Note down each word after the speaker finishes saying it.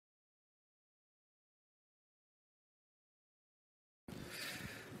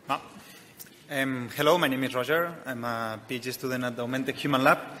Hello, my name is Roger. I'm a PhD student at the Augmenting Human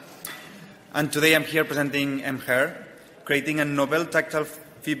Lab. And today I'm here presenting mHair, creating a novel tactile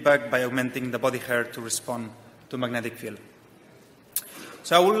feedback by augmenting the body hair to respond to magnetic field.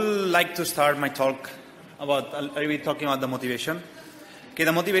 So I would like to start my talk about, I'll be talking about the motivation. Okay,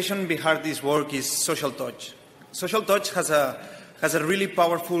 the motivation behind this work is social touch. Social touch has a really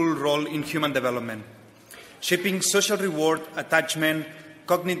powerful role in human development, shaping social reward, attachment,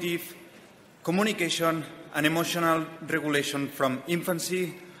 cognitive, communication, and emotional regulation from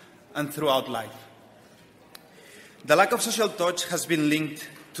infancy and throughout life. The lack of social touch has been linked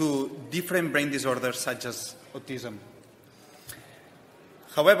to different brain disorders such as autism.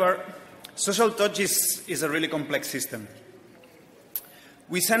 However, social touch is a really complex system.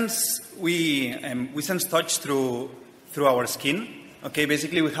 We sense touch through our skin. Okay,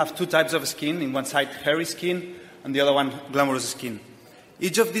 basically we have two types of skin. In one side, hairy skin, and the other one, glamorous skin.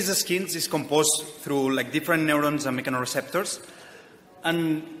 Each of these skins is composed through different neurons and mechanoreceptors,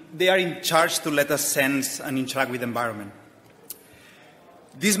 and they are in charge to let us sense and interact with the environment.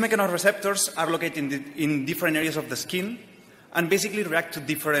 These mechanoreceptors are located in different areas of the skin and basically react to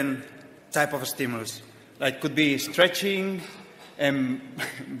different type of stimulus. Like could be stretching,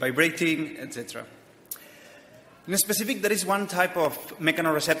 vibrating, etc. In specific, there is one type of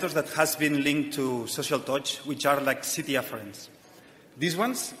mechanoreceptors that has been linked to social touch, which are like city afferents. These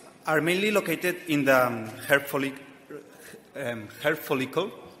ones are mainly located in the hair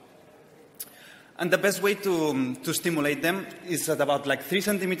follicle. And the best way to stimulate them is at about 3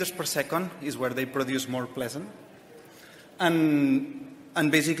 centimeters per second is where they produce more pleasant. And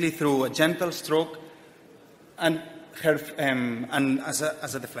basically through a gentle stroke and as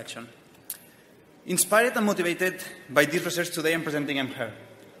a deflection. Inspired and motivated by this research, today I'm presenting mHair,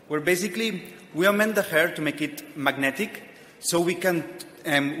 where basically we augment the hair to make it magnetic so we can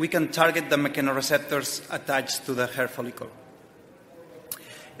target the mechanoreceptors attached to the hair follicle.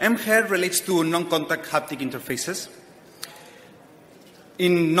 mHair relates to non-contact haptic interfaces.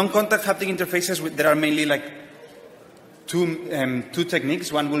 In non-contact haptic interfaces, there are mainly two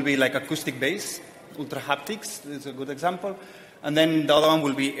techniques. One will be acoustic based, ultra haptics is a good example, and then the other one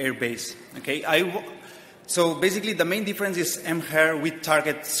will be air based. Okay, so basically the main difference is mHair, we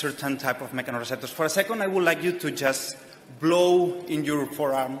target certain type of mechanoreceptors. For a second, I would like you to just blow in your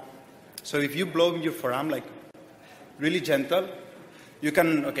forearm. So if you blow in your forearm, really gentle, you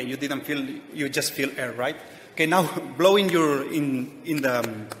can, okay, you didn't feel, you just feel air, right? Okay, now blow in your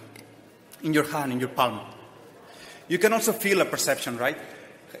hand, in your palm. You can also feel a perception, right?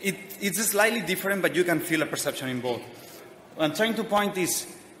 It's slightly different, but you can feel a perception in both. What I'm trying to point is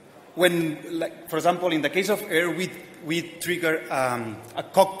when, for example, in the case of air, we trigger a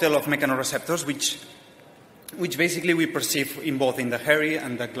cocktail of mechanoreceptors, which basically we perceive in both in the hairy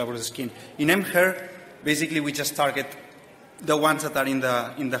and the glamorous skin. In mHair, basically we just target the ones that are in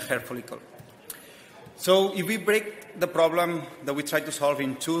the hair follicle. So if we break the problem that we try to solve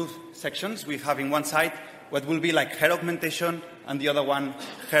in two sections, we have in one side what will be hair augmentation and the other one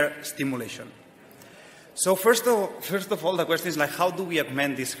hair stimulation. So first of all, the question is how do we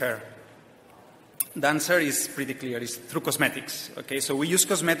augment this hair? The answer is pretty clear. It's through cosmetics. Okay, so we use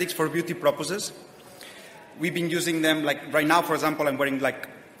cosmetics for beauty purposes. We've been using them right now, for example, I'm wearing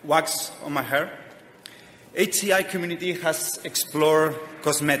wax on my hair. HCI community has explored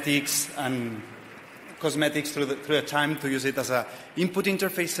cosmetics through the time to use it as input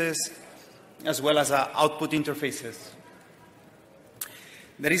interfaces as well as output interfaces.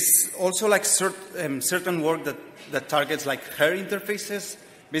 There is also certain work that targets hair interfaces.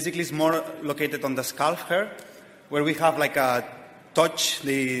 Basically, it's more located on the scalp hair, where we have a touch.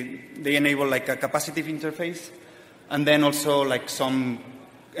 They enable a capacitive interface, and then also some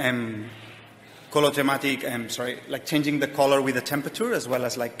changing the color with the temperature as well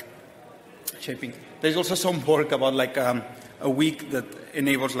as shaping. There's also some work about a wig that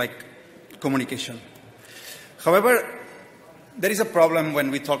enables communication. However, there is a problem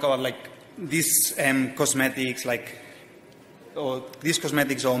when we talk about these cosmetics, or these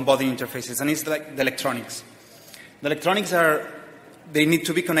cosmetics on body interfaces, and it's the electronics. The electronics they need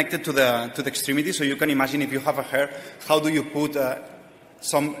to be connected to the extremity. So you can imagine if you have a hair, how do you put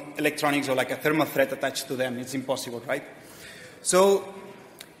some electronics or a thermal thread attached to them? It's impossible, right? So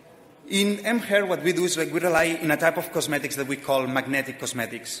in mHair, what we do is we rely in a type of cosmetics that we call magnetic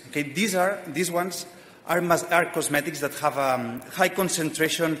cosmetics. Okay, these ones are cosmetics that have a high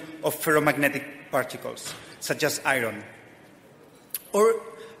concentration of ferromagnetic particles, such as iron. Or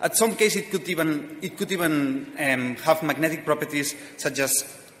at some case, it could even have magnetic properties such as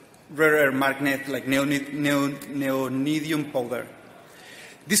rare earth magnet, like neodymium powder.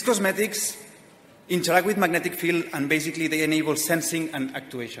 These cosmetics interact with magnetic field, and basically they enable sensing and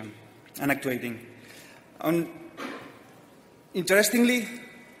actuating. Interestingly,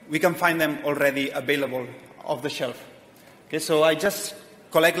 we can find them already available off the shelf. Okay, so I just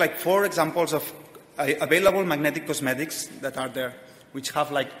collect like 4 examples of available magnetic cosmetics that are there, which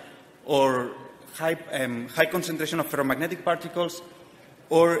have like or high concentration of ferromagnetic particles,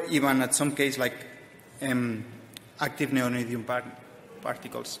 or even at some case like active neodymium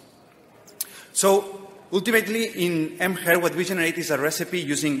particles. So ultimately, in M-Hair, what we generate is a recipe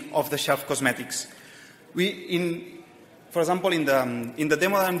using off-the-shelf cosmetics. For example, in the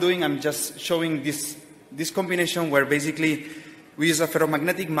demo that I'm doing, I'm just showing this combination where basically we use a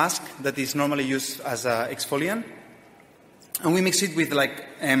ferromagnetic mask that is normally used as an exfoliant, and we mix it with like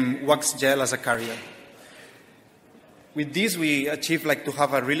wax gel as a carrier. With this, we achieve like to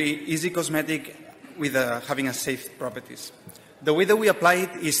have a really easy cosmetic with having a safe properties. The way that we apply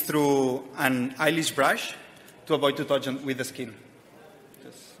it is through an eyelash brush to avoid to touch with the skin.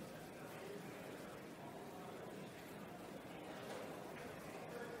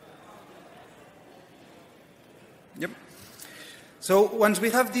 Yep. So once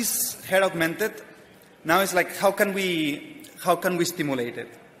we have this hair augmented, now it's like how can we stimulate it?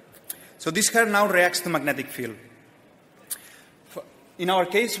 So this hair now reacts to magnetic field. In our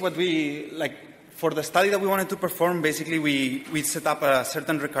case, what we like for the study that we wanted to perform, basically we set up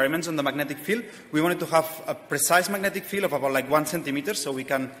certain requirements on the magnetic field. We wanted to have a precise magnetic field of about like 1 centimeter, so we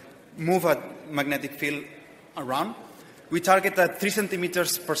can move a magnetic field around. We target at 3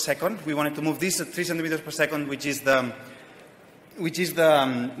 centimeters per second. We wanted to move this at 3 centimeters per second, which is the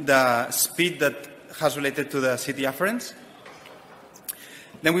speed that has related to the CT afferents.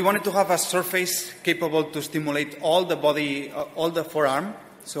 Then we wanted to have a surface capable to stimulate all the body, all the forearm,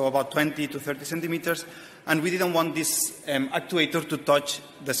 so about 20 to 30 centimeters. And we didn't want this actuator to touch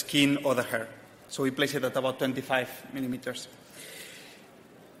the skin or the hair. So we place it at about 25 millimeters.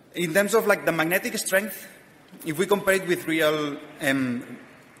 In terms of like the magnetic strength, if we compare it with real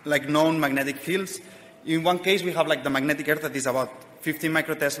like known magnetic fields, in one case we have like the magnetic earth that is about 15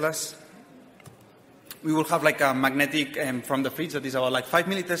 microteslas. We will have like a magnetic from the fridge that is about like 5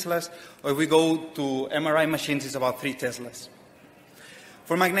 milliteslas, or if we go to MRI machines, it's about 3 teslas.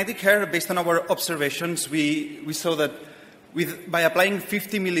 For magnetic hair, based on our observations, we saw that by applying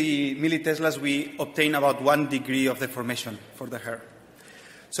 50 milliteslas, we obtain about 1 degree of deformation for the hair.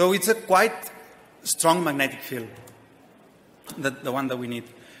 So it's a quite strong magnetic field, the one that we need.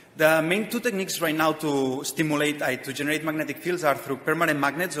 The main 2 techniques right now to stimulate, to generate magnetic fields are through permanent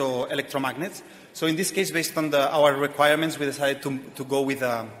magnets or electromagnets. So in this case, based on our requirements, we decided to go with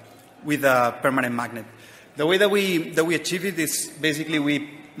a permanent magnet. The way that we achieve it is basically we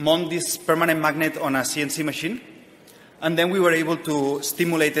mount this permanent magnet on a CNC machine, and then we were able to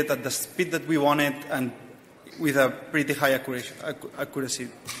stimulate it at the speed that we wanted and with a pretty high accuracy.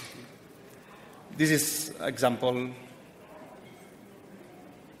 This is an example.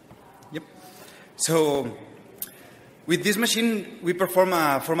 Yep. So with this machine, we perform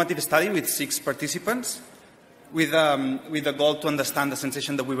a formative study with 6 participants with the goal to understand the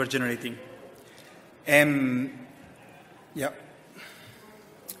sensation that we were generating. Yeah.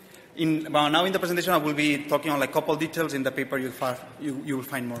 Now in the presentation, I will be talking on like a couple details. In the paper, you will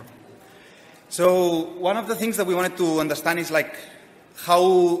find more. So one of the things that we wanted to understand is like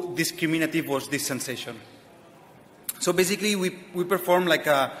how discriminative was this sensation. So basically, we perform like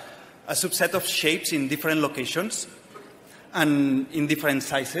a subset of shapes in different locations and in different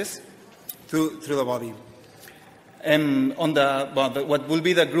sizes through the body. What will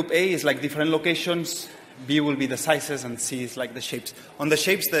be the group A is like different locations, B will be the sizes, and C is like the shapes. On the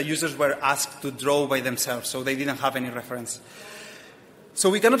shapes, the users were asked to draw by themselves, so they didn't have any reference. So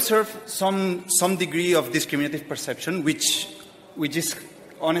we can observe some degree of discriminative perception, which is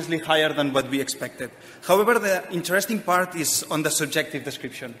honestly higher than what we expected. However, the interesting part is on the subjective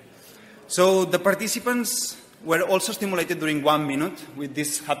description. So the participants were also stimulated during 1 minute with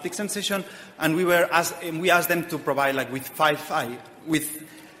this haptic sensation, and we asked them to provide like with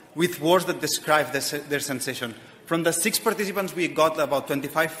words that describe their sensation. From the 6 participants, we got about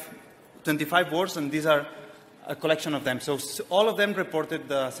 25 words, and these are a collection of them. So all of them reported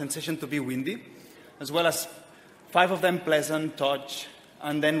the sensation to be windy, as well as 5 of them pleasant, touch,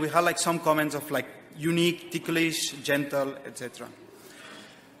 and then we had like some comments of like unique, ticklish, gentle, etc.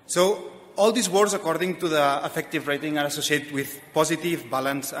 So all these words, according to the affective rating, are associated with positive,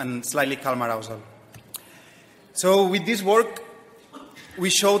 balanced, and slightly calm arousal. So with this work, we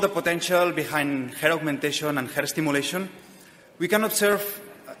show the potential behind hair augmentation and hair stimulation. We can observe,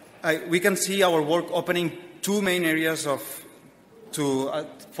 we can see our work opening 2 main areas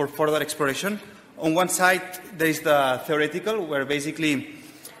for further exploration. On one side, there is the theoretical, where basically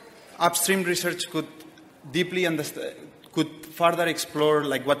upstream research could deeply understand, could further explore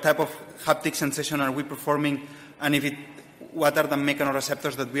like what type of haptic sensation are we performing, and what are the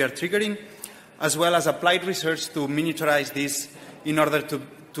mechanoreceptors that we are triggering, as well as applied research to miniaturize this in order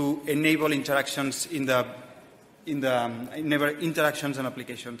to enable interactions enable interactions and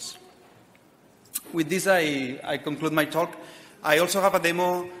applications. With this, I conclude my talk. I also have a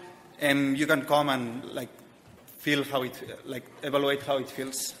demo, and you can come and like feel how it, like evaluate how it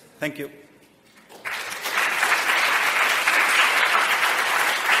feels. Thank you.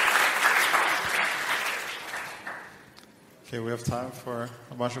 Okay, we have time for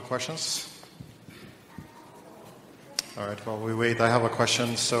a bunch of questions. All right, while we wait, I have a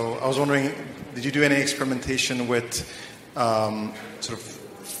question. So I was wondering, did you do any experimentation with sort of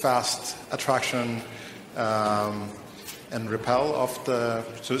fast attraction and repel of the,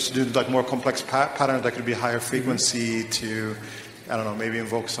 so do like more complex patterns that could be higher frequency to, I don't know, maybe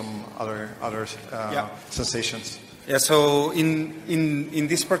invoke some other sensations? Yeah, so in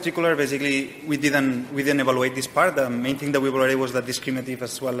this particular, basically, we didn't evaluate this part. The main thing that we evaluated was the discriminative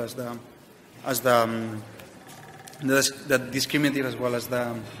as well as the discriminative as well as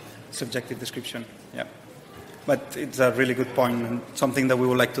the subjective description. Yeah, but it's a really good point and something that we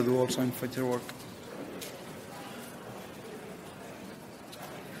would like to do also in future work.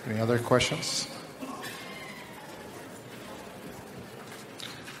 Any other questions?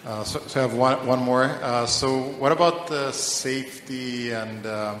 So I have one more. So what about the safety and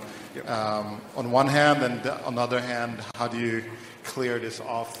on one hand, and on the other hand, how do you clear this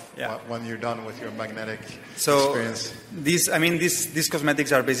off when you're done with your magnetic experience? These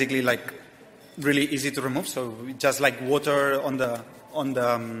cosmetics are basically like really easy to remove. So just like water on the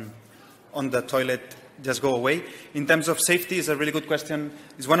toilet, just go away. In terms of safety, it's a really good question.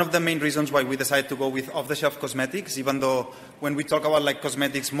 It's one of the main reasons why we decided to go with off-the-shelf cosmetics, even though when we talk about like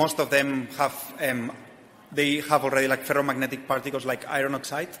cosmetics, most of them have already like ferromagnetic particles like iron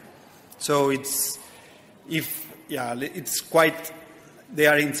oxide. So they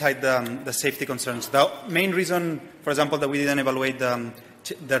are inside the safety concerns. The main reason, for example, that we didn't evaluate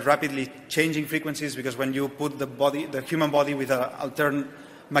the rapidly changing frequencies, because when you put the human body with an alternate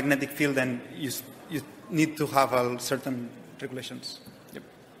magnetic field, then you need to have certain regulations. Yep.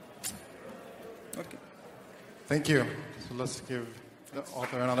 Okay. Thank you. So let's give the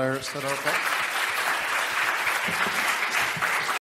author another set of applause.